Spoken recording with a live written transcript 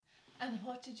And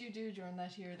what did you do during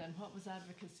that year then? What was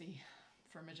advocacy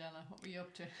for Magenna? What were you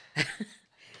up to?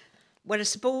 Well, I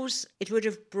suppose it would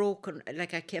have broken.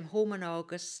 Like I came home in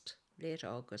August, late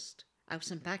August. I was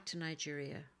sent back to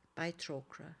Nigeria by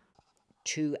Trócaire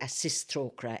to assist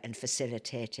Trócaire in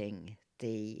facilitating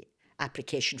the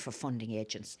application for funding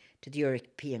agents to the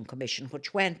European Commission,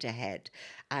 which went ahead,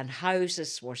 and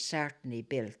houses were certainly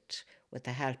built with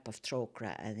the help of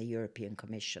Trócaire and the European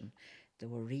Commission. They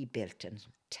were rebuilt in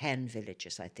 10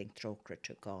 villages, I think Trócaire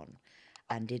took on,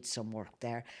 and did some work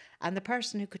there. And the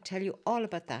person who could tell you all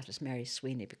about that is Mary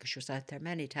Sweeney, because she was out there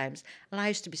many times. And I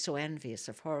used to be so envious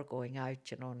of her going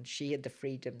out, and she had the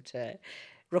freedom to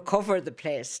recover the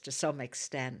place to some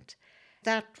extent.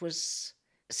 That was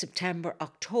September,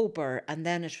 October, and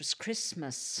then it was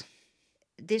Christmas.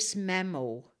 This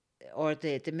memo, or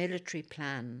the military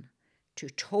plan to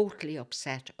totally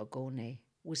upset Ogoni,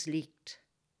 was leaked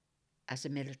as a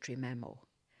military memo.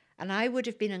 And I would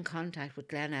have been in contact with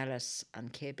Glenn Ellis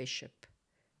and Kay Bishop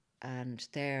and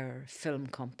their film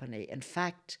company. In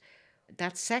fact,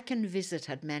 that second visit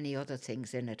had many other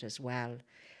things in it as well.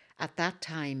 At that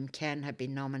time, Ken had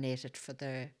been nominated for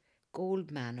the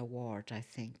Goldman Award, I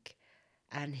think.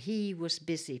 And he was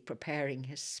busy preparing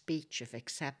his speech of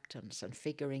acceptance and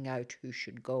figuring out who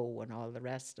should go and all the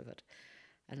rest of it.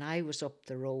 And I was up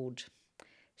the road,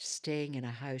 staying in a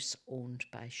house owned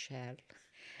by Shell.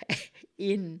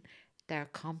 In their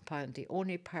compound, the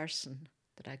only person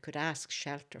that I could ask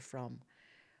shelter from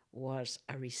was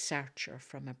a researcher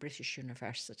from a British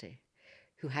university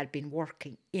who had been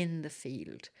working in the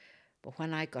field. But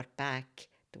when I got back,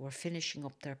 they were finishing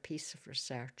up their piece of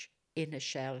research in a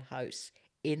Shell house,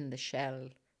 in the Shell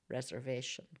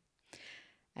reservation.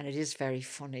 And it is very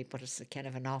funny, but it's a kind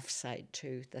of an offside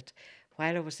too, that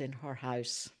while I was in her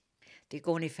house, the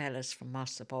Ogoni fellas from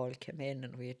Mossop all came in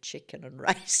and we had chicken and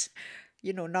rice,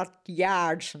 not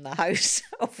yards from the house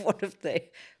of one of the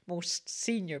most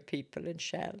senior people in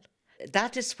Shell.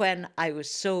 That is when I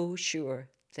was so sure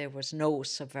there was no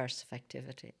subversive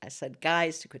activity. I said,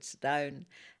 guys, you could sit down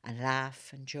and laugh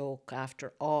and joke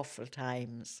after awful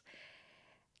times.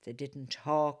 They didn't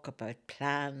talk about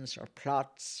plans or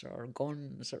plots or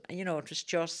guns. It was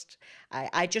just,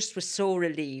 I just was so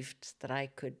relieved that I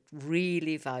could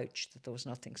really vouch that there was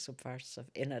nothing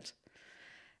subversive in it.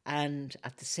 And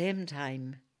at the same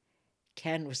time,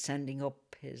 Ken was sending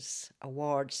up his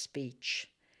award speech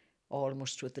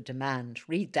almost with the demand,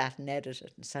 read that and edit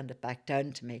it and send it back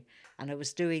down to me. And I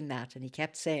was doing that, and he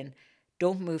kept saying,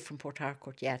 don't move from Port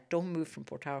Harcourt yet, don't move from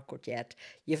Port Harcourt yet.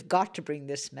 You've got to bring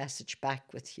this message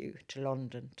back with you to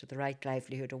London, to the Right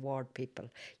Livelihood Award people.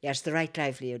 Yes, the Right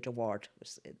Livelihood Award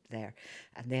was there,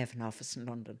 and they have an office in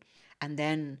London. And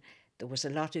then there was a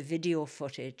lot of video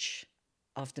footage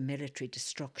of the military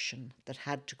destruction that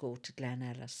had to go to Glen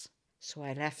Ellis. So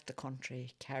I left the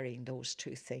country carrying those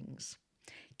two things,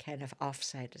 kind of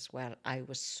offside as well. I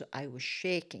was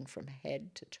shaking from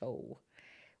head to toe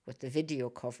with the video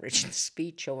coverage and the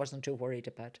speech. I wasn't too worried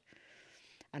about.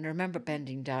 And I remember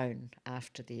bending down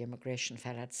after the immigration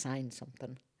fella had signed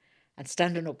something and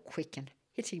standing up quick and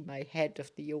hitting my head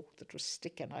of the yoke that was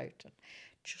sticking out and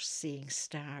just seeing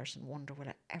stars and wonder, will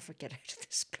I ever get out of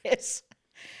this place?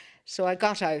 So I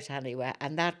got out anyway,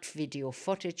 and that video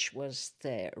footage was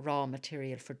the raw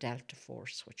material for Delta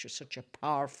Force, which was such a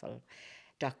powerful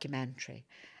documentary,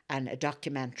 and a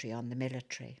documentary on the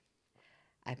military.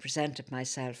 I presented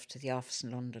myself to the office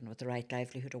in London with the Right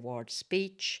Livelihood Award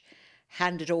speech,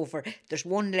 handed over. There's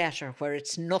one letter where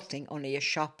it's nothing, only a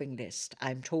shopping list.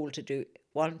 I'm told to do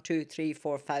 1, 2, 3,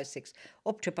 4, 5, 6,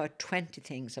 up to about 20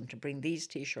 things. I'm to bring these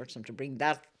T-shirts, I'm to bring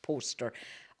that poster.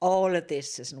 All of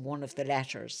this is in one of the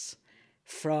letters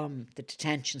from the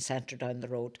detention centre down the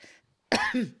road.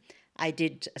 I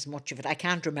did as much of it. I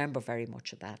can't remember very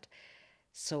much of that.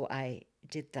 So I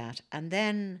did that. And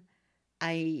then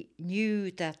I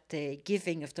knew that the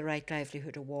giving of the Right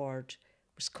Livelihood Award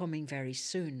was coming very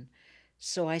soon.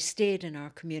 So I stayed in our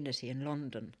community in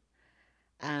London,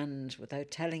 and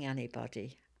without telling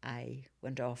anybody, I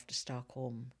went off to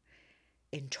Stockholm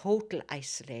in total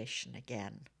isolation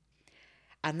again.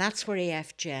 And that's where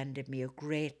AFGN did me a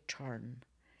great turn.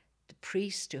 The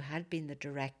priest who had been the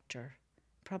director,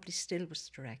 probably still was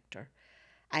the director,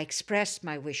 I expressed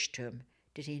my wish to him.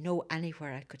 Did he know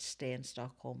anywhere I could stay in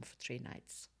Stockholm for 3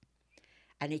 nights?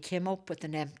 And he came up with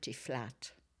an empty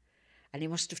flat. And he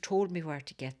must have told me where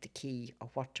to get the key or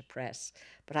what to press.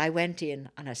 But I went in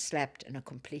and I slept in a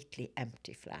completely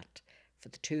empty flat for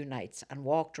the 2 nights and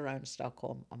walked around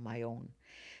Stockholm on my own.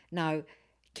 Now,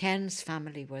 Ken's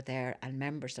family were there and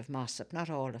members of Mossop, not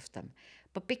all of them.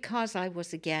 But because I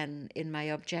was again in my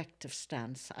objective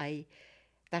stance, I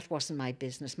That wasn't my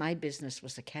business. My business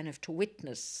was a kind of to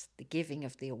witness the giving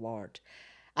of the award.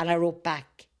 And I wrote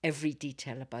back every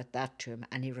detail about that to him,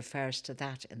 and he refers to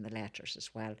that in the letters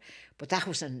as well. But that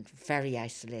was a very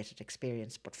isolated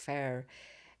experience, but fair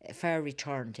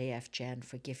return to AFGN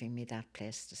for giving me that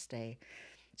place to stay.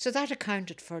 So that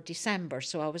accounted for December.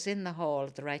 So I was in the hall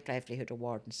of the Right Livelihood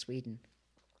Award in Sweden,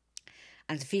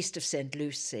 and the Feast of St.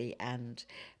 Lucy, and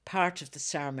part of the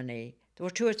ceremony, there were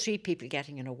 2 or 3 people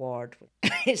getting an award.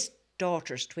 His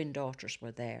daughters, twin daughters,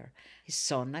 were there. His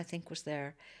son, I think, was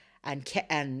there, and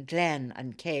Glenn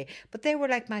and Kay. But they were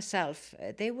like myself.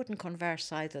 They wouldn't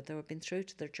converse either. They were been through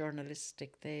to their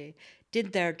journalistic. They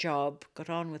did their job, got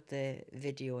on with the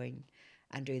videoing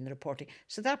and doing the reporting.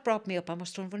 So that brought me up. I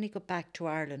must have only got back to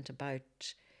Ireland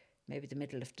about maybe the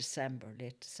middle of December,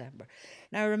 late December.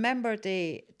 Now, remember,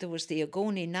 there was the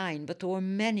Ogoni 9, but there were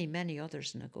many, many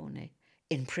others in Ogoni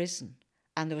in prison.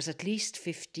 And there was at least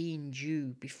 15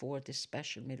 due before this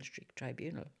special military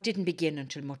tribunal. It didn't begin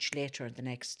until much later the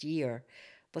next year,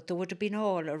 but they would have been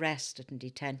all arrested and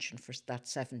detention for that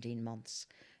 17 months.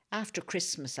 After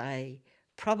Christmas, I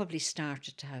probably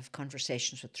started to have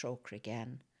conversations with Trócaire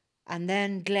again. And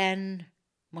then Glenn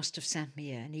must have sent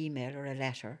me an email or a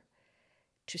letter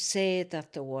to say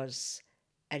that there was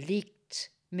a leaked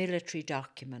military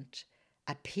document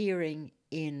appearing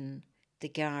in The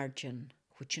Guardian,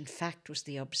 which in fact was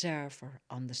The Observer,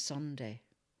 on the Sunday,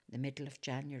 the middle of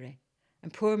January.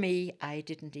 And poor me, I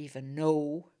didn't even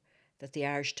know that the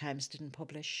Irish Times didn't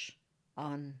publish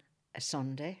on a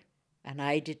Sunday. And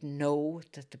I didn't know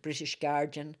that the British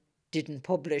Guardian didn't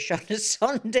publish on a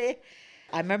Sunday.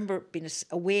 I remember being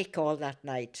awake all that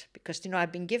night because,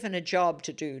 I'd been given a job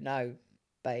to do now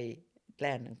by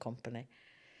Glenn and company.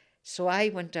 So I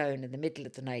went down in the middle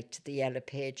of the night to the Yellow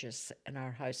Pages in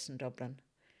our house in Dublin,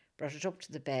 brought it up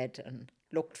to the bed and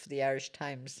looked for the Irish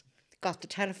Times, got the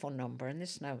telephone number, and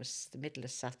this now was the middle of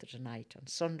Saturday night. On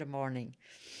Sunday morning,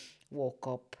 woke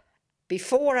up.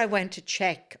 Before I went to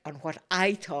check on what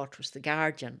I thought was the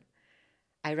Guardian,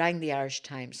 I rang the Irish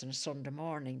Times on a Sunday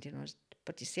morning,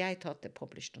 but you see, I thought they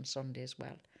published on Sunday as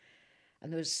well.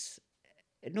 And there was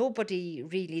nobody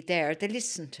really there. They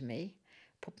listened to me,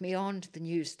 put me on to the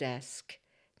news desk,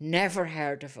 never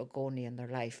heard of Ogoni in their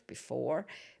life before,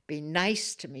 being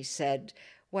nice to me, said,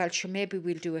 well, sure, maybe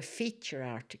we'll do a feature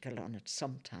article on it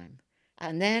sometime.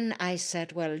 And then I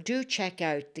said, well, do check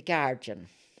out The Guardian.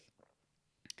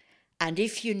 And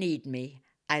if you need me,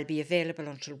 I'll be available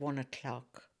until 1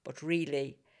 o'clock. But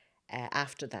really,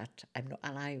 after that, I'm not,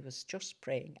 and I was just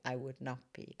praying I would not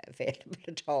be available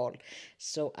at all.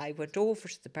 So I went over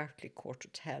to the Berkeley Court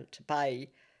Hotel to buy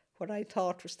what I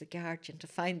thought was The Guardian, to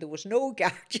find there was no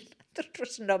Guardian, that it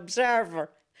was an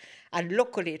Observer. And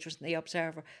luckily it was in the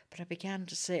Observer. But I began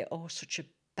to say, such a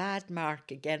bad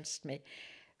mark against me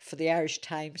for the Irish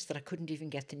Times that I couldn't even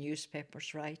get the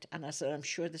newspapers right. And I said, I'm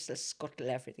sure this will scuttle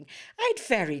everything. I had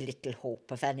very little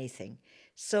hope of anything.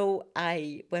 So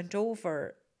I went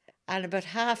over, and about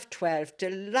 12:30,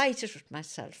 delighted with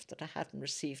myself that I hadn't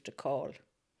received a call.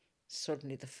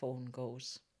 Suddenly the phone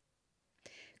goes.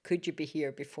 Could you be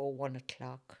here before 1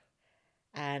 o'clock?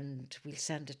 And we'll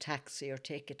send a taxi or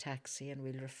take a taxi and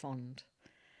we'll refund.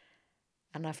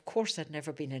 And of course, I'd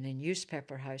never been in a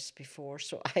newspaper house before,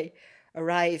 so I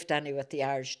arrived anyway at the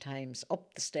Irish Times,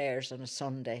 up the stairs on a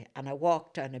Sunday, and I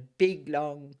walked down a big,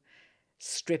 long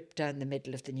strip down the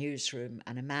middle of the newsroom,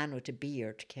 and a man with a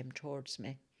beard came towards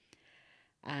me.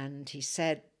 And he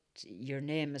said, your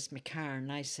name is McCarn?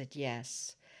 I said,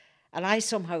 yes. And I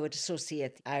somehow would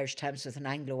associate the Irish Times with an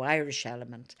Anglo-Irish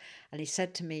element. And he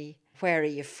said to me, where are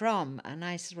you from? And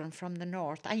I said, well, I'm from the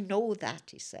north. I know that,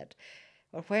 he said.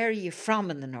 Well, where are you from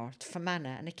in the north?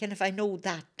 Fermanagh. And again, if I know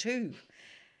that too.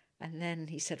 And then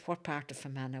he said, what part of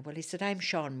Fermanagh? Well, he said, I'm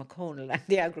Sean McConnell. I'm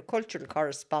the agricultural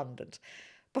correspondent.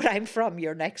 But I'm from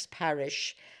your next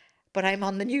parish. But I'm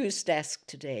on the news desk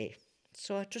today.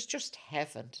 So it was just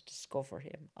heaven to discover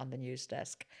him on the news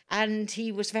desk. And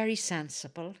he was very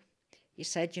sensible. He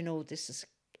said, this is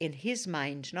in his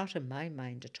mind, not in my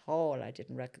mind at all. I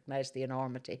didn't recognise the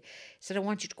enormity. He said, I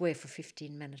want you to go away for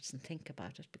 15 minutes and think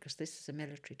about it, because this is a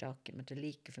military document, a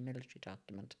leak of a military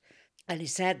document. And he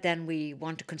said, then we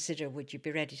want to consider, would you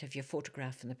be ready to have your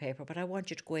photograph in the paper? But I want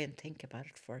you to go away and think about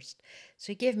it first.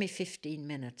 So he gave me 15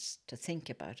 minutes to think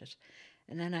about it.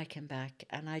 And then I came back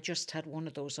and I just had one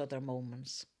of those other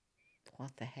moments.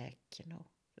 What the heck,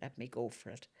 let me go for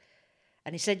it.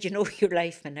 And he said, your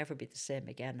life may never be the same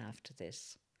again after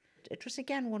this. It was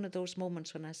again one of those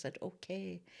moments when I said,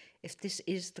 okay, if this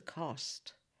is the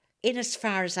cost. In as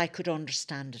far as I could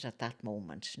understand it at that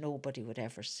moment, nobody would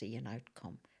ever see an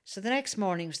outcome. So the next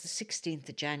morning was the 16th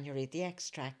of January. The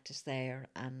extract is there,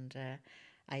 and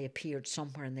I appeared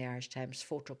somewhere in the Irish Times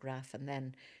photograph, and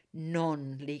then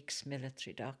none leaks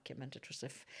military document. It was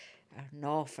an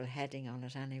awful heading on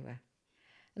it anyway.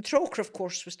 And Trócaire, of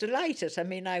course, was delighted. I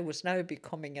mean, I was now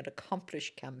becoming an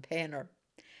accomplished campaigner,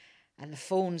 and the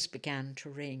phones began to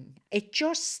ring. It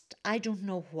just, I don't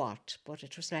know what, but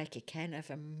it was like a kind of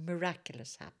a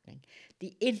miraculous happening.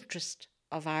 The interest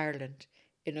of Ireland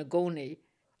in Ogoni,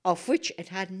 of which it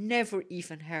had never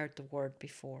even heard the word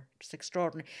before. It was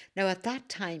extraordinary. Now, at that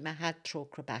time, I had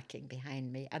Trócaire backing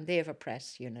behind me, and they have a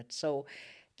press unit, so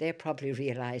they probably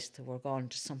realised that we're going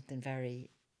to something very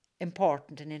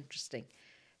important and interesting.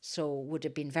 So would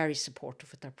have been very supportive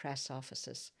with their press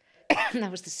offices. And that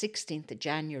was the 16th of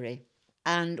January.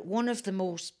 And one of the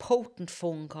most potent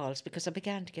phone calls, because I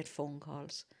began to get phone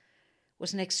calls,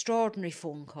 was an extraordinary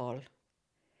phone call,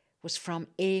 was from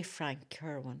A. Frank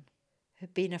Kerwin,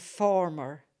 who'd been a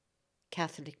former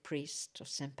Catholic priest of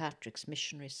St. Patrick's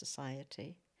Missionary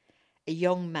Society, a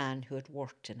young man who had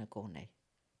worked in Ogoni.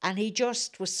 And he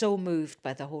just was so moved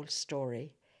by the whole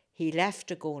story. He left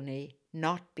Ogoni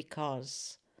not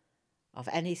because of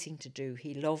anything to do.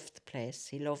 He loved the place,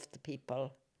 he loved the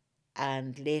people,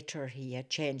 and later he had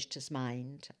changed his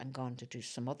mind and gone to do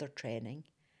some other training.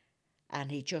 And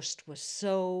he just was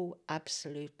so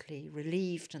absolutely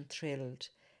relieved and thrilled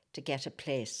to get a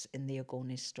place in the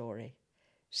Ogoni story.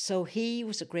 So he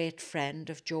was a great friend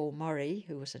of Joe Murray,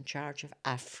 who was in charge of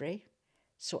AFRI.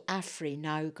 So AFRI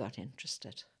now got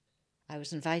interested. I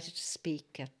was invited to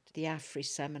speak at the AFRI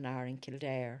seminar in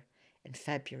Kildare in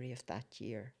February of that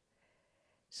year.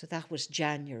 So that was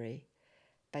January.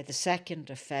 By the 2nd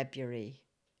of February,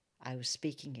 I was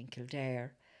speaking in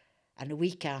Kildare, and a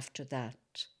week after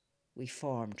that, we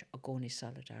formed Ogoni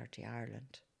Solidarity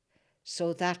Ireland.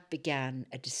 So that began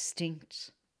a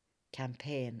distinct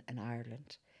campaign in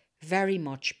Ireland, very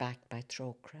much backed by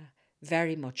Trócaire,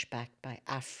 very much backed by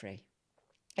AFRI.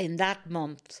 In that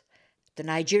month, the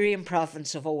Nigerian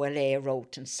province of OLA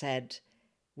wrote and said,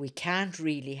 "We can't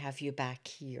really have you back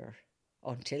here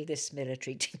until this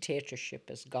military dictatorship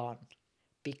is gone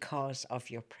because of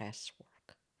your press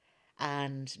work."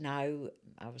 And now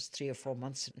I was 3 or 4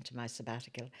 months into my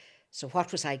sabbatical. So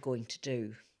what was I going to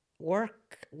do?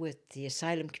 Work with the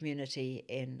asylum community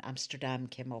in Amsterdam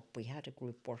came up. We had a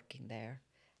group working there.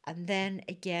 And then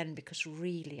again, because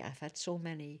really I've had so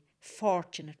many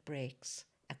fortunate breaks,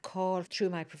 a call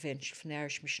through my provincial from the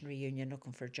Irish Missionary Union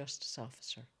looking for a justice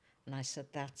officer. And I said,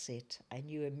 that's it. I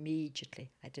knew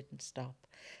immediately. I didn't stop.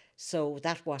 So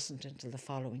that wasn't until the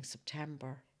following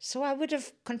September. So I would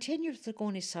have continued with the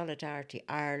Ogoni Solidarity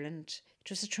Ireland.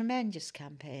 It was a tremendous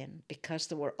campaign because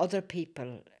there were other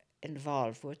people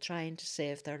involved who were trying to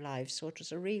save their lives. So it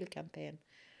was a real campaign,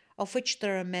 of which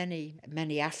there are many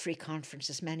AFRI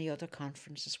conferences, many other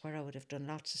conferences where I would have done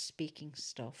lots of speaking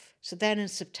stuff. So then in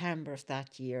September of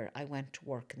that year, I went to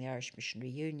work in the Irish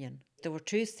Missionary Union. There were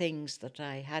two things that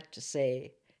I had to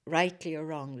say, rightly or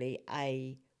wrongly.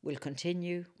 I will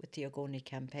continue with the Ogoni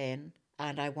campaign,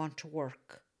 and I want to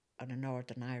work on a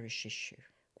Northern Irish issue,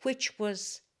 which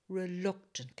was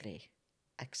reluctantly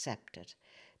accepted,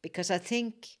 because I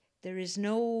think there is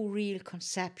no real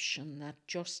conception that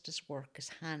justice work is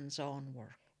hands-on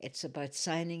work. It's about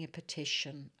signing a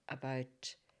petition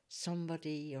about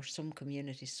somebody or some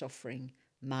community suffering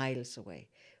miles away,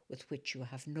 with which you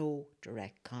have no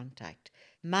direct contact.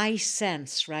 My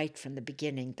sense right from the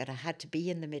beginning that I had to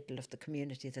be in the middle of the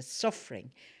community that's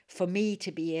suffering for me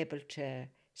to be able to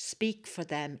speak for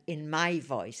them in my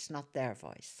voice, not their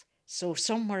voice. So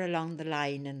somewhere along the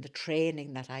line in the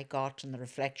training that I got and the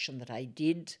reflection that I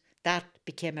did, that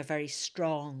became a very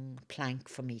strong plank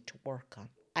for me to work on.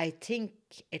 I think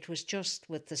it was just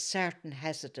with a certain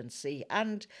hesitancy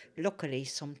and luckily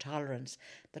some tolerance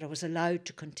that I was allowed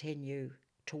to continue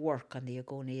to work on the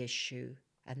Ogoni issue.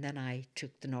 And then I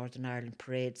took the Northern Ireland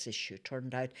Parades issue.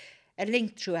 Turned out a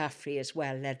link through AFRI as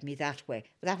well led me that way.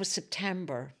 But that was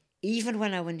September. Even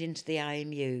when I went into the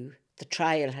IMU, the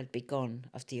trial had begun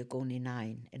of the Ogoni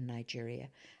 9 in Nigeria,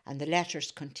 and the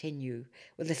letters continue.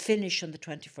 Well, they finish on the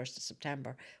 21st of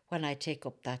September when I take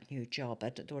up that new job.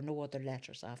 There were no other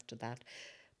letters after that,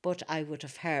 but I would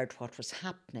have heard what was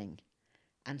happening,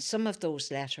 and some of those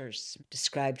letters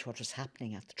described what was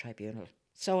happening at the tribunal.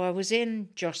 So I was in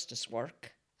justice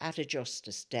work at a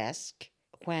justice desk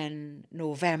when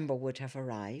November would have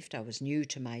arrived. I was new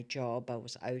to my job. I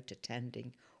was out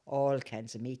attending all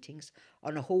kinds of meetings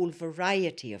on a whole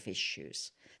variety of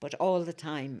issues. But all the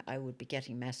time I would be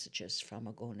getting messages from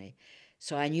Ogoni.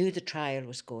 So I knew the trial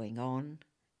was going on.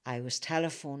 I was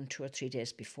telephoned 2 or 3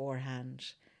 days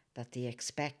beforehand that they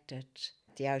expected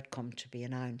the outcome to be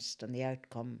announced, and the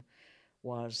outcome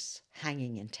was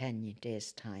hanging in 10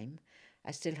 days' time.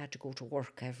 I still had to go to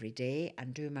work every day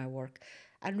and do my work.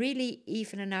 And really,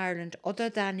 even in Ireland, other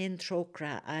than in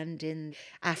Trócaire and in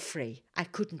Affrey, I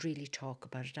couldn't really talk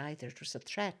about it either. It was a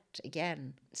threat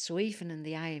again. So even in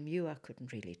the IMU, I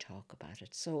couldn't really talk about it.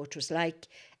 So it was like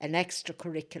an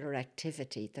extracurricular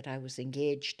activity that I was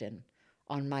engaged in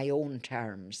on my own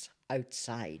terms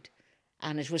outside.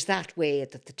 And it was that way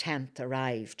that the 10th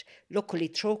arrived. Luckily,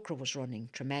 Trócaire was running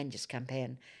a tremendous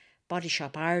campaign. Body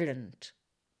Shop Ireland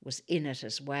was in it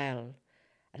as well.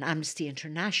 And Amnesty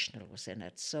International was in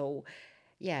it. So,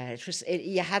 yeah,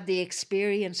 you had the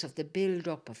experience of the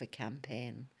build-up of a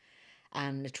campaign.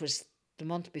 And it was the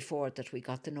month before that we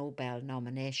got the Nobel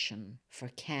nomination for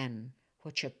Ken,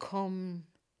 which had come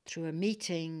through a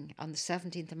meeting on the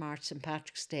 17th of March, St.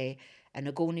 Patrick's Day. An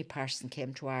Ogoni person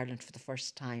came to Ireland for the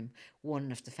first time.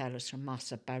 One of the fellows from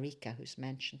Massa Barika, who's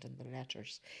mentioned in the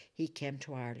letters, he came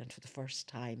to Ireland for the first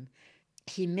time.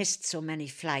 He missed so many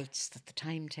flights that the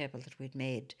timetable that we'd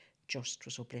made just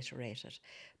was obliterated.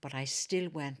 But I still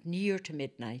went near to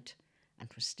midnight, and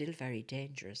was still very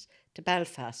dangerous, to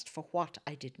Belfast for what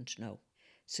I didn't know.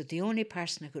 So the only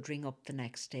person I could ring up the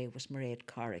next day was Mairead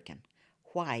Corrigan.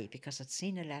 Why? Because I'd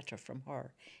seen a letter from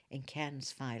her in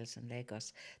Ken's files in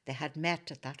Lagos. They had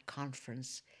met at that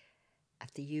conference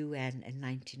at the UN in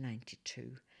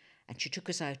 1992. And she took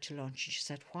us out to lunch and she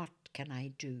said, "What can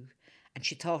I do?" And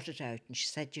she thought it out and she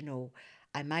said,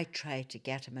 I might try to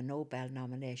get him a Nobel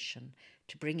nomination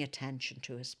to bring attention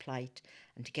to his plight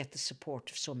and to get the support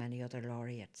of so many other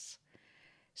laureates.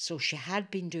 So she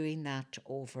had been doing that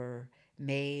over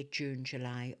May, June,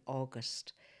 July,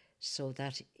 August, so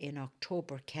that in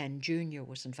October, Ken Jr.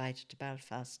 was invited to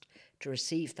Belfast to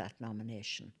receive that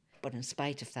nomination. But in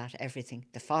spite of that, everything,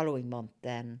 the following month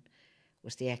then,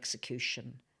 was the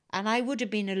execution. And I would have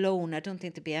been alone. I don't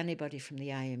think there'd be anybody from the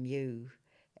IMU.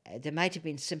 There might have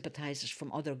been sympathisers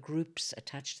from other groups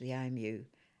attached to the IMU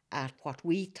at what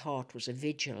we thought was a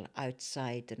vigil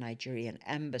outside the Nigerian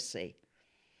embassy.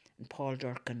 And Paul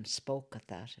Durcan spoke at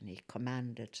that and he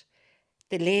commanded.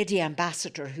 The lady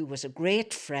ambassador, who was a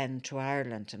great friend to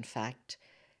Ireland, in fact,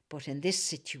 but in this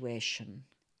situation,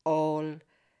 all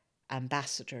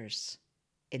ambassadors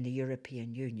in the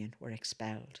European Union were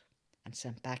expelled and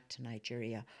sent back to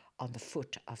Nigeria on the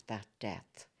foot of that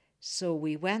death. So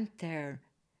we went there.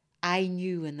 I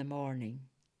knew in the morning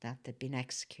that they'd been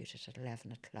executed at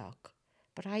 11 o'clock.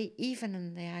 But even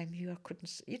in the IMU, I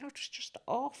couldn't, it was just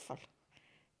awful.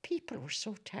 People were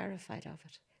so terrified of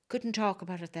it. Couldn't talk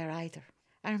about it there either.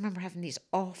 I remember having these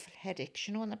awful headaches,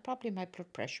 and probably my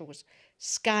blood pressure was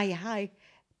sky high,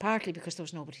 partly because there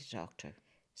was nobody to talk to.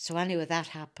 So anyway, that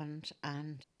happened,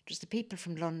 and it was the people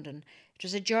from London. It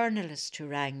was a journalist who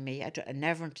rang me.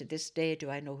 Never to this day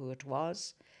do I know who it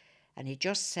was. And he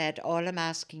just said, "All I'm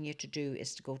asking you to do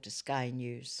is to go to Sky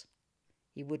News."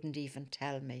 He wouldn't even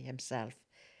tell me himself.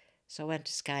 So I went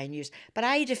to Sky News. But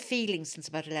I had a feeling since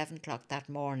about 11 o'clock that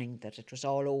morning that it was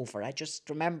all over. I just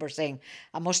remember saying,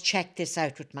 I must check this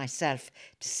out with myself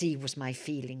to see was my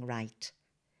feeling right.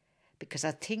 Because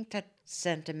I think that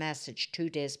sent a message 2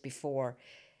 days before.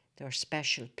 There are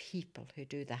special people who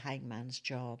do the hangman's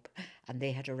job, and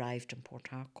they had arrived in Port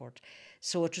Harcourt.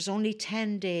 So it was only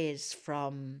 10 days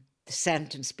from the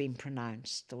sentence being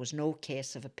pronounced. There was no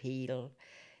case of appeal.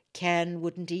 Ken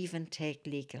wouldn't even take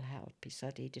legal help. He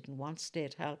said he didn't want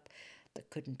state help, that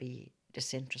couldn't be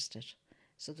disinterested.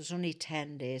 So there's only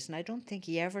 10 days, and I don't think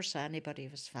he ever saw anybody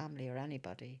of his family or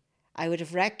anybody. I would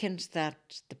have reckoned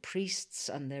that the priests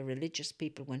and the religious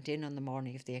people went in on the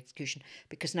morning of the execution,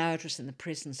 because now it was in the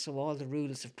prison, so all the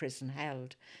rules of prison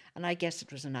held. And I guess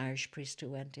it was an Irish priest who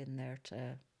went in there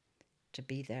to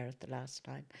be there at the last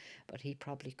time. But he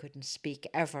probably couldn't speak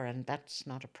ever, and that's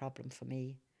not a problem for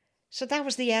me. So that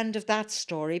was the end of that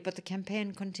story, but the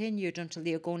campaign continued until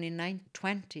the Ogoni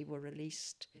 920 were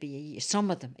released,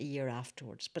 some of them a year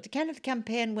afterwards. But the Kenneth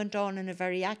campaign went on in a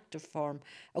very active form.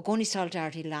 Ogoni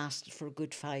Solidarity lasted for a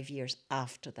good 5 years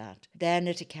after that. Then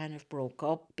it kind of broke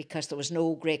up because there was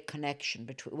no great connection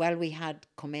between... Well, we had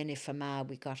Khomeini Fama,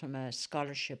 we got him a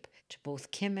scholarship to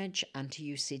both Kimmage and to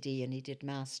UCD, and he did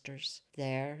masters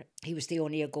there. He was the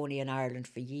only Ogoni in Ireland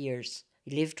for years.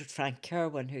 He lived with Frank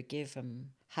Kerwin, who gave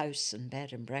him house and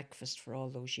bed and breakfast for all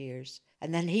those years.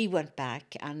 And then he went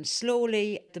back, and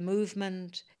slowly the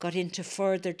movement got into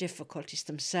further difficulties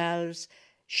themselves.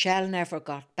 Shell never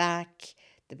got back.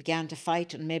 They began to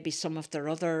fight on maybe some of their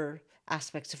other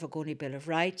aspects of Ogoni Bill of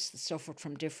Rights. They suffered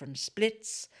from different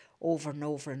splits over and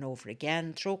over and over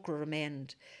again. Trócaire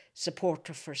remained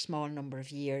supporter for a small number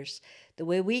of years. The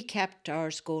way we kept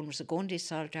ours going was Ogoni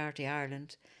Solidarity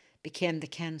Ireland became the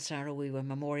Ken Saro-Wiwa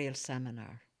Memorial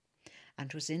Seminar. And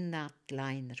it was in that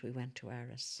line that we went to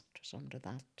Aris. It was under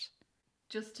that.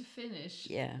 Just to finish,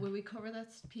 will we cover that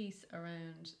piece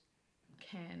around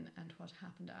Ken and what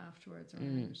happened afterwards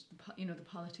around the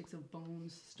politics of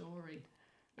Bones' story?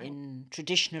 In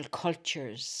traditional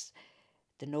cultures,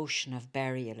 the notion of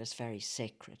burial is very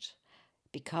sacred,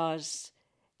 because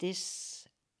this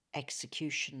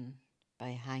execution by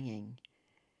hanging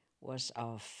was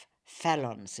of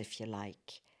felons, if you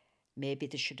like. Maybe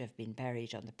they should have been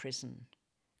buried on the prison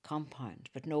compound,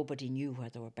 but nobody knew where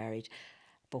they were buried.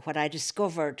 But what I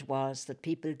discovered was that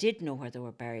people did know where they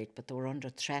were buried, but they were under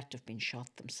threat of being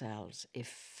shot themselves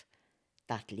if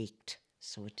that leaked,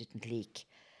 so it didn't leak.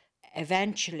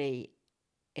 Eventually,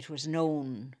 it was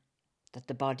known that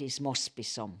the bodies must be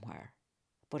somewhere,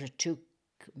 but it took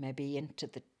maybe into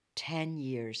the 10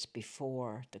 years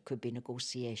before there could be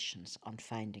negotiations on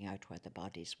finding out where the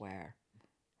bodies were.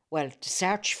 Well, to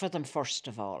search for them first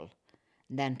of all,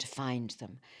 and then to find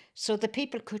them. So the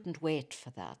people couldn't wait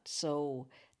for that, so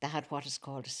they had what is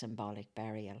called a symbolic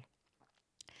burial.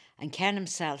 And Ken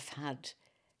himself had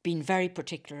been very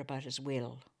particular about his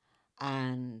will,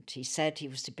 and he said he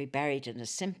was to be buried in a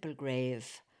simple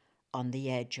grave on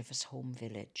the edge of his home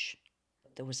village.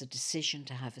 There was a decision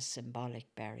to have a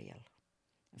symbolic burial.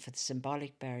 And for the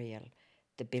symbolic burial,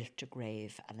 they built a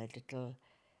grave and a little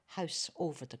house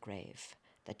over the grave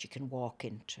that you can walk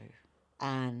into.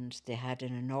 And they had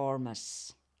an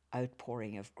enormous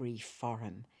outpouring of grief for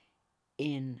him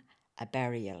in a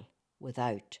burial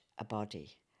without a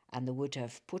body. And they would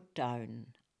have put down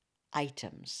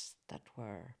items that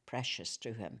were precious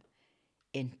to him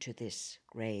into this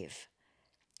grave.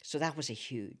 So that was a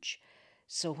huge.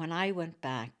 So when I went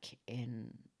back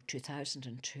in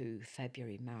 2002,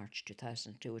 March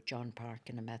 2002, with John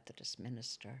Parkin, a Methodist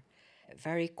minister,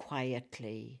 very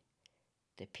quietly,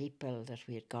 the people that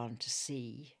we had gone to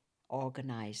see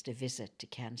organised a visit to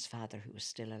Ken's father, who was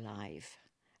still alive,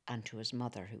 and to his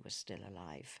mother, who was still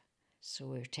alive. So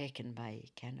we were taken by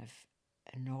kind of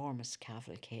enormous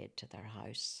cavalcade to their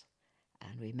house,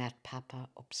 and we met Papa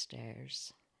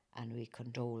upstairs, and we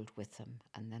condoled with him,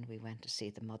 and then we went to see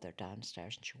the mother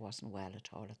downstairs, and she wasn't well at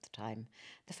all at the time.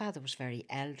 The father was very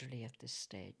elderly at this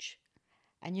stage.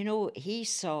 And you know, he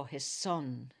saw his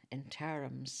son in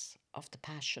terms of the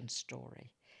Passion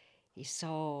story. He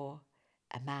saw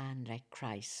a man like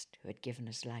Christ who had given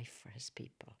his life for his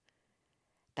people.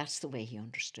 That's the way he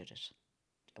understood it.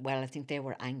 Well, I think they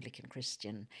were Anglican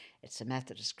Christian. It's a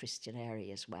Methodist Christian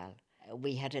area as well.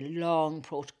 We had a long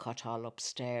protocol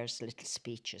upstairs, little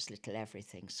speeches, little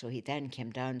everything. So he then came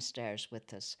downstairs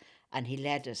with us and he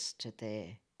led us to the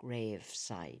grave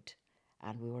side.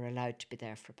 And we were allowed to be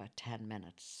there for about 10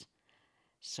 minutes.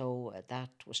 So that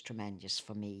was tremendous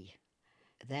for me.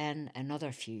 Then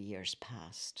another few years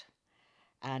passed,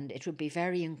 and it would be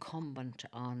very incumbent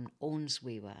on Owens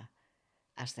Wiwa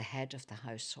as the head of the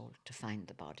household to find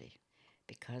the body,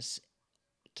 because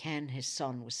Ken, his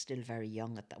son, was still very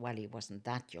young at that. Well, he wasn't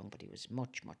that young, but he was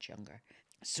much, much younger.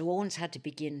 So Owens had to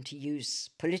begin to use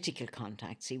political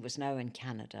contacts. He was now in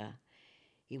Canada.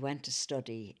 He went to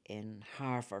study in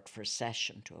Harvard for a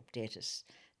session to update his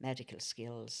medical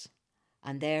skills.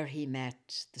 And there he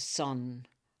met the son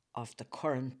of the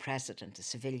current president, the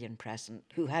civilian president,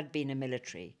 who had been a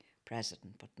military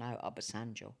president, but now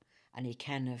Obasanjo. And he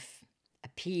kind of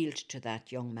appealed to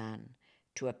that young man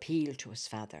to appeal to his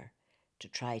father to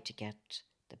try to get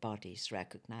the bodies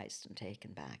recognised and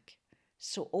taken back.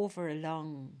 So over a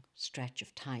long stretch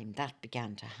of time, that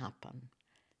began to happen.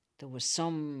 There was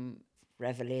some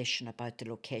revelation about the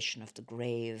location of the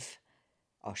grave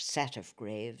or set of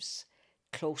graves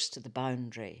close to the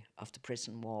boundary of the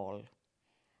prison wall.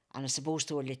 And I suppose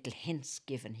there were little hints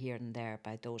given here and there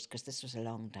by those, because this was a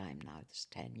long time now, this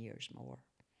 10 years more.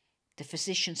 The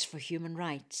Physicians for Human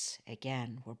Rights,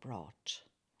 again, were brought.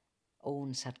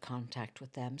 Owens had contact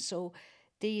with them. So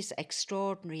these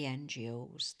extraordinary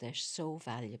NGOs, they're so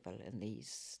valuable in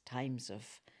these times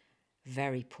of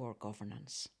very poor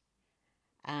governance.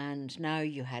 And now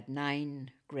you had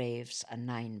 9 graves and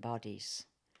 9 bodies.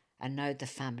 And now the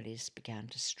families began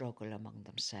to struggle among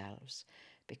themselves,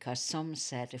 because some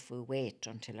said if we wait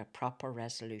until a proper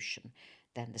resolution,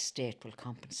 then the state will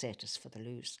compensate us for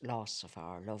the loss of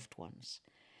our loved ones.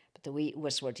 But the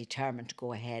Wiwas were determined to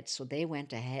go ahead, so they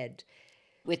went ahead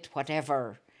with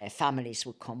whatever families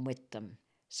would come with them.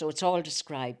 So it's all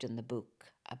described in the book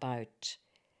about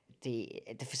the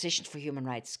Physicians for Human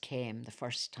Rights came the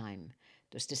first time.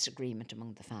 There was disagreement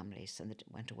among the families and it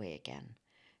went away again.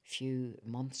 A few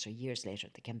months or years later,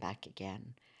 they came back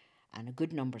again, and a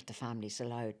good number of the families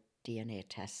allowed DNA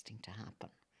testing to happen.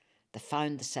 They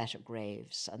found the set of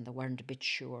graves, and they weren't a bit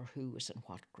sure who was in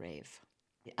what grave.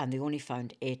 And they only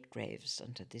found 8 graves,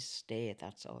 and to this day,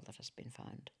 that's all that has been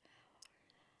found.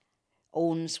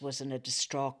 Owens was in a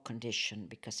distraught condition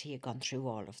because he had gone through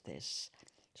all of this,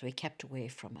 so he kept away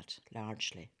from it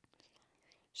largely.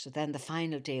 So then the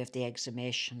final day of the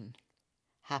exhumation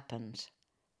happened.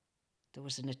 There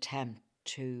was an attempt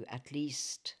to at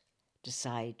least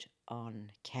decide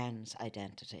on Ken's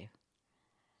identity.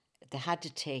 They had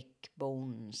to take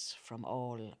bones from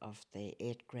all of the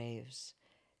 8 graves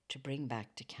to bring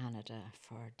back to Canada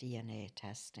for DNA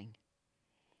testing.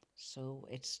 So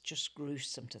it's just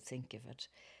gruesome to think of it.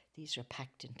 These are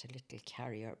packed into little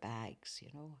carrier bags,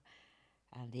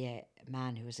 and the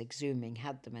man who was exhuming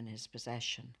had them in his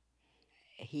possession.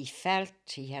 He felt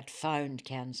he had found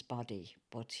Ken's body,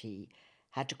 but he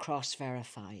had to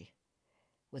cross-verify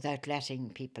without letting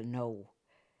people know.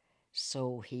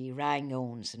 So he rang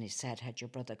Owens and he said, "Had your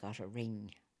brother got a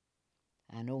ring?"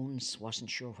 And Owens wasn't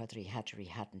sure whether he had or he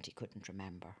hadn't. He couldn't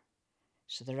remember.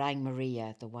 So they rang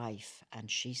Maria, the wife,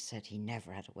 and she said he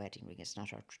never had a wedding ring. It's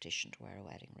not our tradition to wear a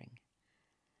wedding ring.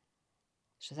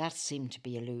 So that seemed to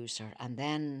be a loser. And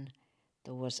then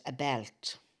there was a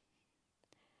belt.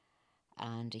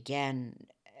 And again,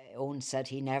 Owens said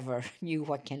he never knew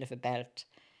what kind of a belt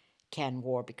Ken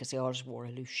wore because he always wore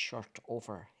a loose shirt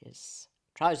over his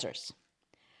trousers.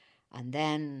 And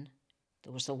then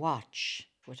there was a watch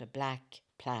with a black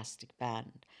plastic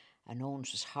band, and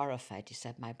Owens was horrified. He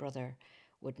said, "My brother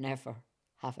would never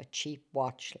have a cheap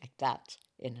watch like that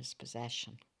in his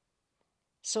possession."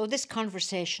 So this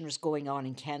conversation was going on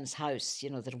in Ken's house,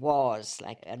 that was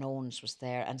like, and Owens was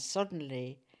there, and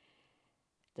suddenly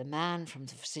the man from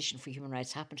the Physician for Human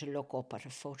Rights happened to look up at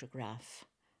a photograph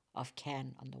of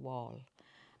Ken on the wall,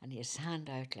 and he had his hand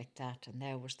out like that, and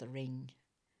there was the ring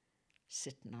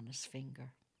sitting on his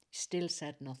finger. He still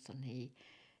said nothing. He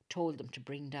told them to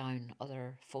bring down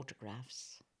other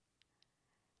photographs.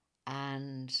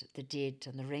 And they did,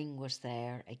 and the ring was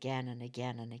there again and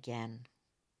again and again.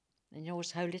 And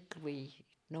it's how little we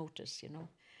notice,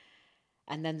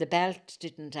 And then the belt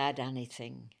didn't add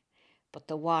anything. But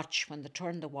the watch, when they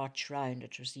turned the watch round,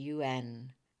 it was the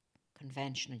UN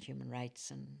Convention on Human Rights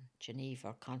in Geneva,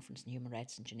 or Conference on Human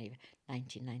Rights in Geneva,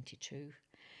 1992.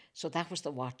 So that was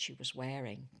the watch he was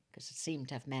wearing, because it seemed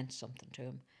to have meant something to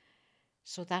him.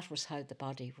 So that was how the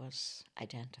body was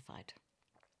identified.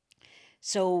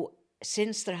 So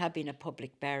since there had been a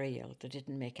public burial, they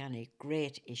didn't make any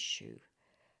great issue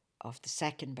of the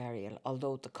second burial,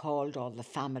 although they called all the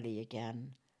family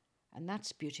again. And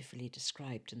that's beautifully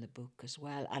described in the book as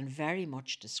well, and very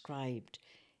much described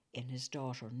in his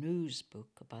daughter Nu's book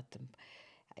about them,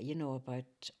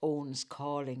 about Owens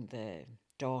calling the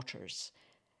daughters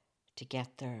to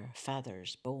get their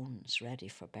father's bones ready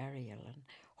for burial, and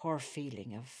her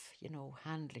feeling of,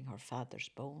 handling her father's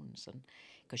bones, and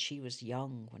because she was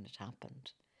young when it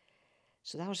happened.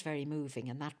 So that was very moving,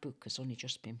 and that book has only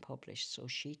just been published, so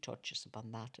she touches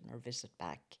upon that in her visit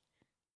back.